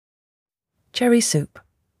Cherry Soup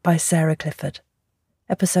by Sarah Clifford.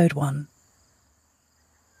 Episode 1.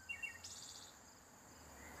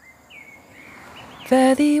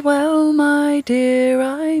 Fare thee well, my dear,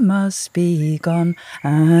 I must be gone,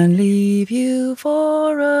 and leave you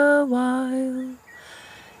for a while.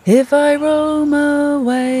 If I roam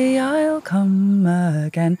away, I'll come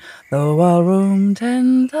again, though I'll roam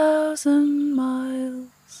 10,000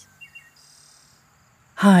 miles.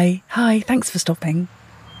 Hi, thanks for stopping.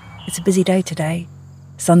 It's a busy day today.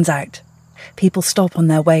 Sun's out. People stop on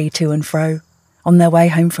their way to and fro, on their way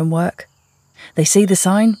home from work. They see the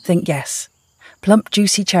sign, think yes. Plump,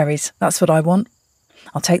 juicy cherries, that's what I want.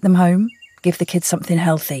 I'll take them home, give the kids something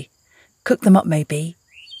healthy. Cook them up maybe.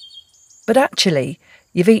 But actually,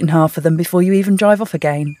 you've eaten half of them before you even drive off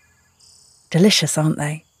again. Delicious, aren't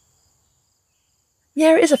they?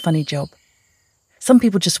 Yeah, it is a funny job. Some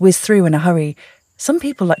people just whiz through in a hurry. Some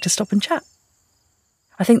people like to stop and chat.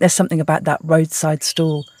 I think there's something about that roadside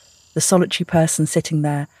stall, the solitary person sitting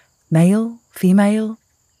there, male, female,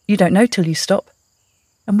 you don't know till you stop.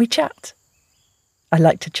 And we chat. I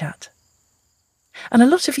like to chat. And a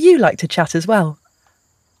lot of you like to chat as well.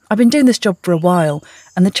 I've been doing this job for a while,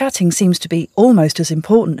 and the chatting seems to be almost as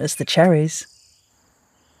important as the cherries.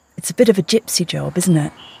 It's a bit of a gypsy job, isn't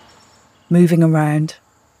it? Moving around,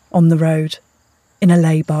 on the road, in a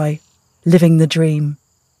lay-by, living the dream,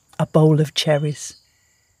 a bowl of cherries.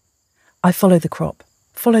 I follow the crop,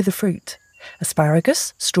 follow the fruit.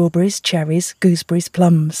 Asparagus, strawberries, cherries, gooseberries,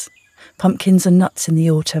 plums. Pumpkins and nuts in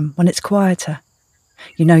the autumn when it's quieter.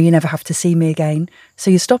 You know you never have to see me again,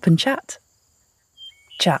 so you stop and chat.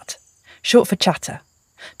 Chat, short for chatter,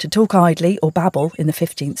 to talk idly or babble in the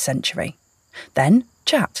 15th century. Then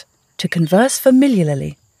chat, to converse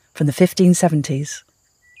familiarly from the 1570s.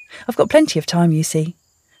 I've got plenty of time, you see.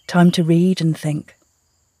 Time to read and think.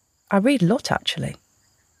 I read a lot, actually.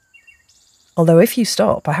 Although if you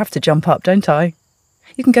stop, I have to jump up, don't I?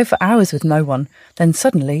 You can go for hours with no one, then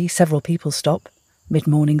suddenly several people stop,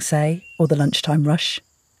 mid-morning say, or the lunchtime rush.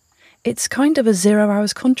 It's kind of a 0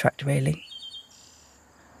 hours contract, really.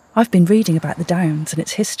 I've been reading about the Downs and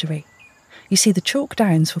its history. You see, the Chalk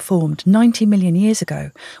Downs were formed 90 million years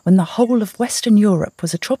ago when the whole of Western Europe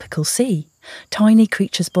was a tropical sea, tiny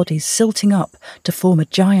creatures' bodies silting up to form a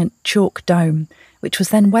giant chalk dome, which was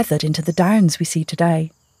then weathered into the Downs we see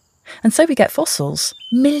today. And so we get fossils,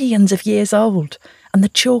 millions of years old, and the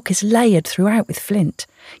chalk is layered throughout with flint,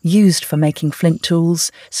 used for making flint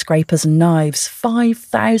tools, scrapers and knives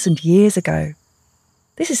 5,000 years ago.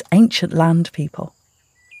 This is ancient land, people.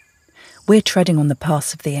 We're treading on the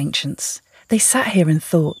paths of the ancients. They sat here and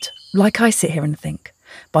thought, like I sit here and think,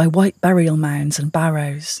 by white burial mounds and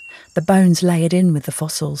barrows, the bones layered in with the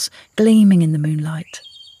fossils, gleaming in the moonlight.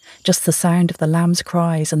 Just the sound of the lambs'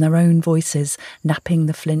 cries and their own voices, napping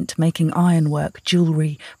the flint, making ironwork,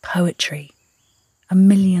 jewellery, poetry. 1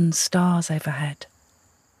 million stars overhead.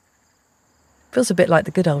 Feels a bit like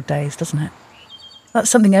the good old days, doesn't it?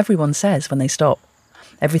 That's something everyone says when they stop.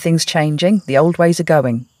 Everything's changing, the old ways are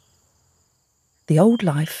going. The old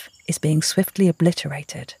life is being swiftly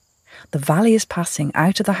obliterated. The valley is passing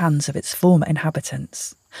out of the hands of its former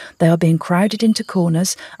inhabitants. They are being crowded into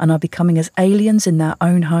corners and are becoming as aliens in their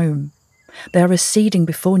own home. They are receding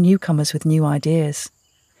before newcomers with new ideas.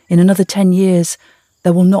 In another 10 years,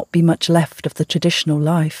 there will not be much left of the traditional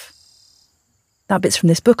life. That bit's from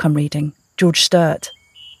this book I'm reading, George Sturt,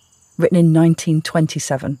 written in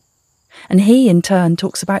 1927. And he, in turn,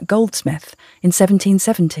 talks about Goldsmith in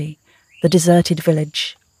 1770, the deserted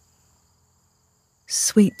village.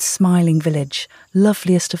 Sweet smiling village,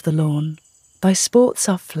 loveliest of the lawn, thy sports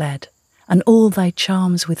are fled, and all thy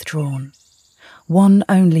charms withdrawn. One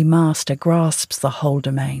only master grasps the whole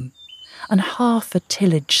domain, and half a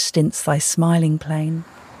tillage stints thy smiling plain.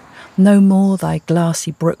 No more thy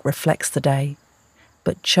glassy brook reflects the day,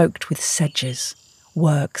 but choked with sedges,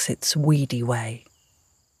 works its weedy way.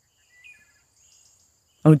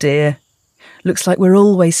 Oh dear, looks like we're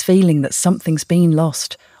always feeling that something's been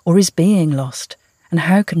lost, or is being lost, and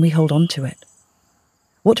how can we hold on to it?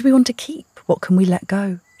 What do we want to keep? What can we let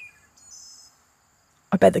go?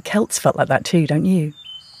 I bet the Celts felt like that too, don't you?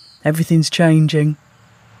 Everything's changing.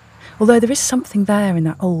 Although there is something there in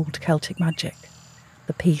that old Celtic magic.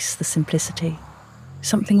 The peace, the simplicity.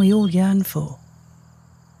 Something we all yearn for.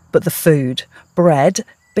 But the food, bread,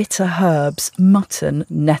 bitter herbs, mutton,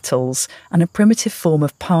 nettles, and a primitive form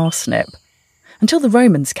of parsnip. Until the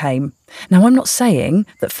Romans came. Now, I'm not saying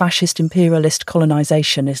that fascist imperialist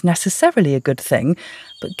colonisation is necessarily a good thing,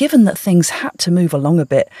 but given that things had to move along a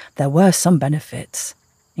bit, there were some benefits,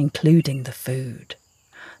 including the food.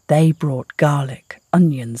 They brought garlic,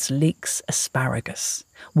 onions, leeks, asparagus,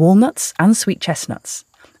 walnuts and sweet chestnuts,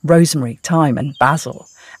 rosemary, thyme and basil,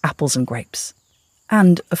 apples and grapes.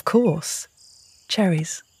 And, of course,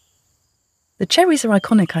 cherries. The cherries are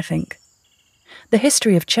iconic, I think. The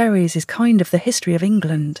history of cherries is kind of the history of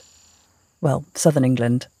England. Well, southern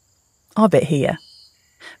England. Our bit here.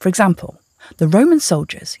 For example, the Roman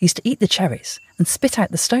soldiers used to eat the cherries and spit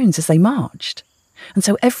out the stones as they marched. And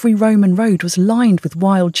so every Roman road was lined with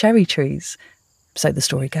wild cherry trees. So the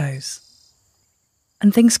story goes.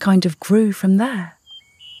 And things kind of grew from there.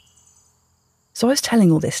 So I was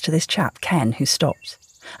telling all this to this chap, Ken, who stopped,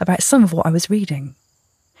 about some of what I was reading.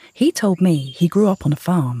 He told me he grew up on a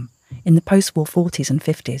farm in the post-war 40s and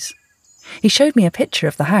 50s. He showed me a picture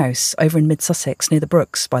of the house over in mid-Sussex near the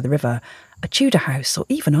Brooks by the river, a Tudor house or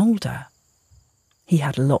even older. He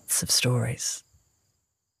had lots of stories.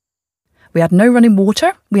 We had no running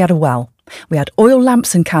water, we had a well. We had oil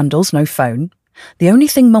lamps and candles, no phone. The only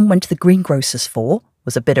thing Mum went to the greengrocer's for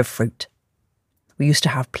was a bit of fruit. We used to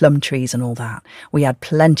have plum trees and all that. We had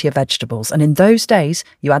plenty of vegetables, and in those days,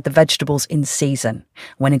 you had the vegetables in season.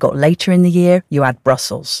 When it got later in the year, you had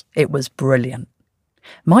Brussels. It was brilliant.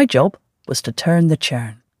 My job was to turn the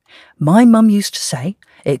churn. My mum used to say,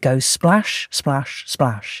 it goes splash, splash,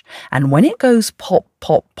 splash, and when it goes pop,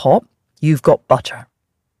 pop, pop, you've got butter.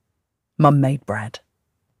 Mum made bread.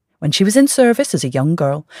 When she was in service as a young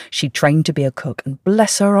girl, she trained to be a cook, and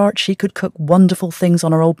bless her heart, she could cook wonderful things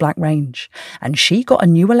on her old black range. And she got a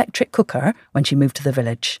new electric cooker when she moved to the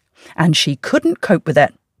village, and she couldn't cope with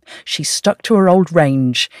it. She stuck to her old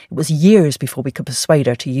range. It was years before we could persuade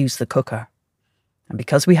her to use the cooker. And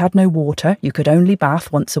because we had no water, you could only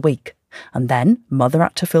bath once a week. And then Mother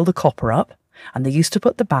had to fill the copper up, and they used to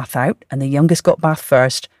put the bath out, and the youngest got bath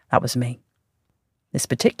first. That was me. This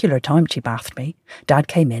particular time she bathed me, Dad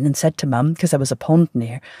came in and said to Mum, because there was a pond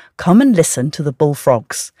near, come and listen to the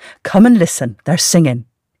bullfrogs. Come and listen, they're singing.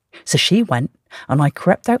 So she went, and I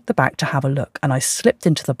crept out the back to have a look, and I slipped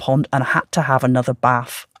into the pond and had to have another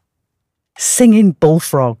bath. Singing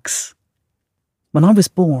bullfrogs. When I was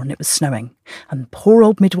born, it was snowing, and poor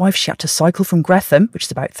old midwife, she had to cycle from Gretham, which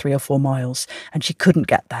is about 3 or 4 miles, and she couldn't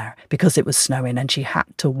get there because it was snowing, and she had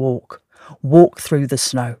to walk through the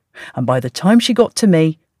snow. And by the time she got to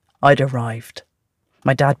me, I'd arrived.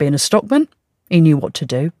 My dad being a stockman, he knew what to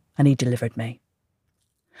do, and he delivered me.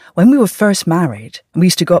 When we were first married, and we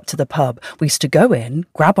used to go up to the pub, we used to go in,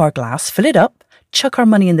 grab our glass, fill it up, chuck our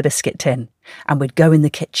money in the biscuit tin, and we'd go in the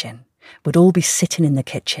kitchen. We'd all be sitting in the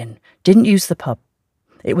kitchen, didn't use the pub.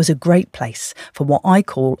 It was a great place for what I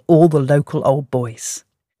call all the local old boys.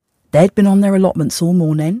 They'd been on their allotments all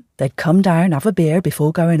morning, they'd come down, have a beer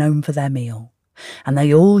before going home for their meal. And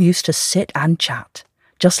they all used to sit and chat,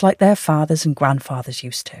 just like their fathers and grandfathers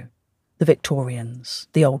used to. The Victorians,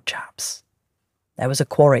 the old chaps. There was a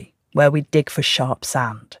quarry where we'd dig for sharp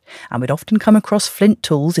sand, and we'd often come across flint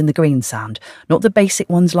tools in the green sand, not the basic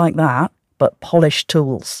ones like that, but polished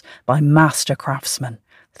tools by master craftsmen,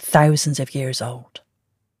 thousands of years old.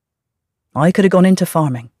 I could have gone into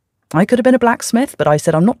farming. I could have been a blacksmith, but I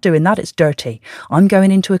said, I'm not doing that, it's dirty. I'm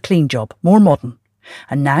going into a clean job, more modern.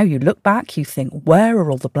 And now you look back, you think, where are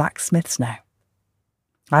all the blacksmiths now?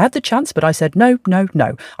 I had the chance, but I said, no,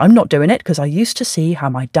 I'm not doing it because I used to see how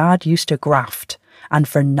my dad used to graft, and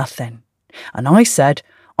for nothing. And I said,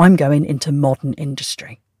 I'm going into modern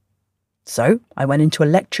industry. So I went into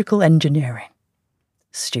electrical engineering.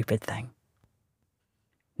 Stupid thing.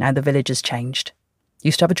 Now the village has changed.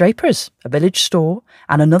 Used to have a draper's, a village store,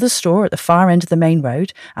 and another store at the far end of the main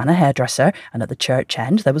road, and a hairdresser, and at the church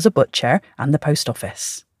end there was a butcher and the post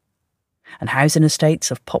office. And housing estates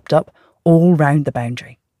have popped up all round the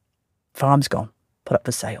boundary. Farm's gone, put up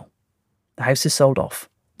for sale. The house is sold off,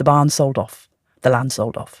 the barn sold off, the land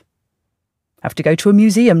sold off. Have to go to a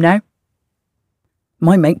museum now.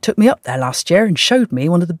 My mate took me up there last year and showed me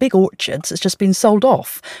one of the big orchards that's just been sold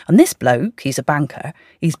off. And this bloke, he's a banker,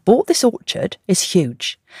 he's bought this orchard, it's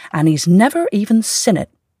huge, and he's never even seen it,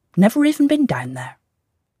 never even been down there.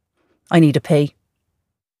 I need a pee.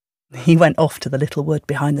 He went off to the little wood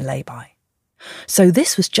behind the lay-by. So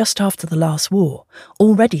this was just after the last war,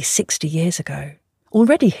 already 60 years ago,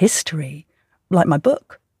 already history, like my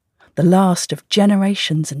book, the last of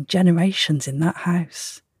generations and generations in that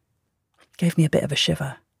house. Gave me a bit of a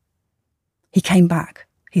shiver. He came back.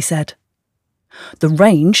 He said, the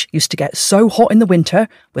range used to get so hot in the winter,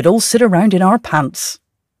 we'd all sit around in our pants.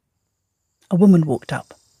 A woman walked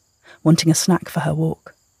up, wanting a snack for her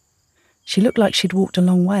walk. She looked like she'd walked a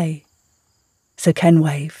long way. So Ken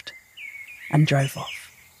waved and drove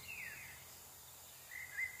off.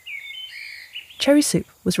 Cherry Soup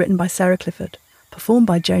was written by Sarah Clifford, performed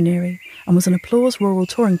by Joe Neary, and was an Applause Rural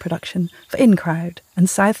touring production for In Crowd and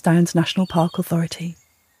South Downs National Park Authority.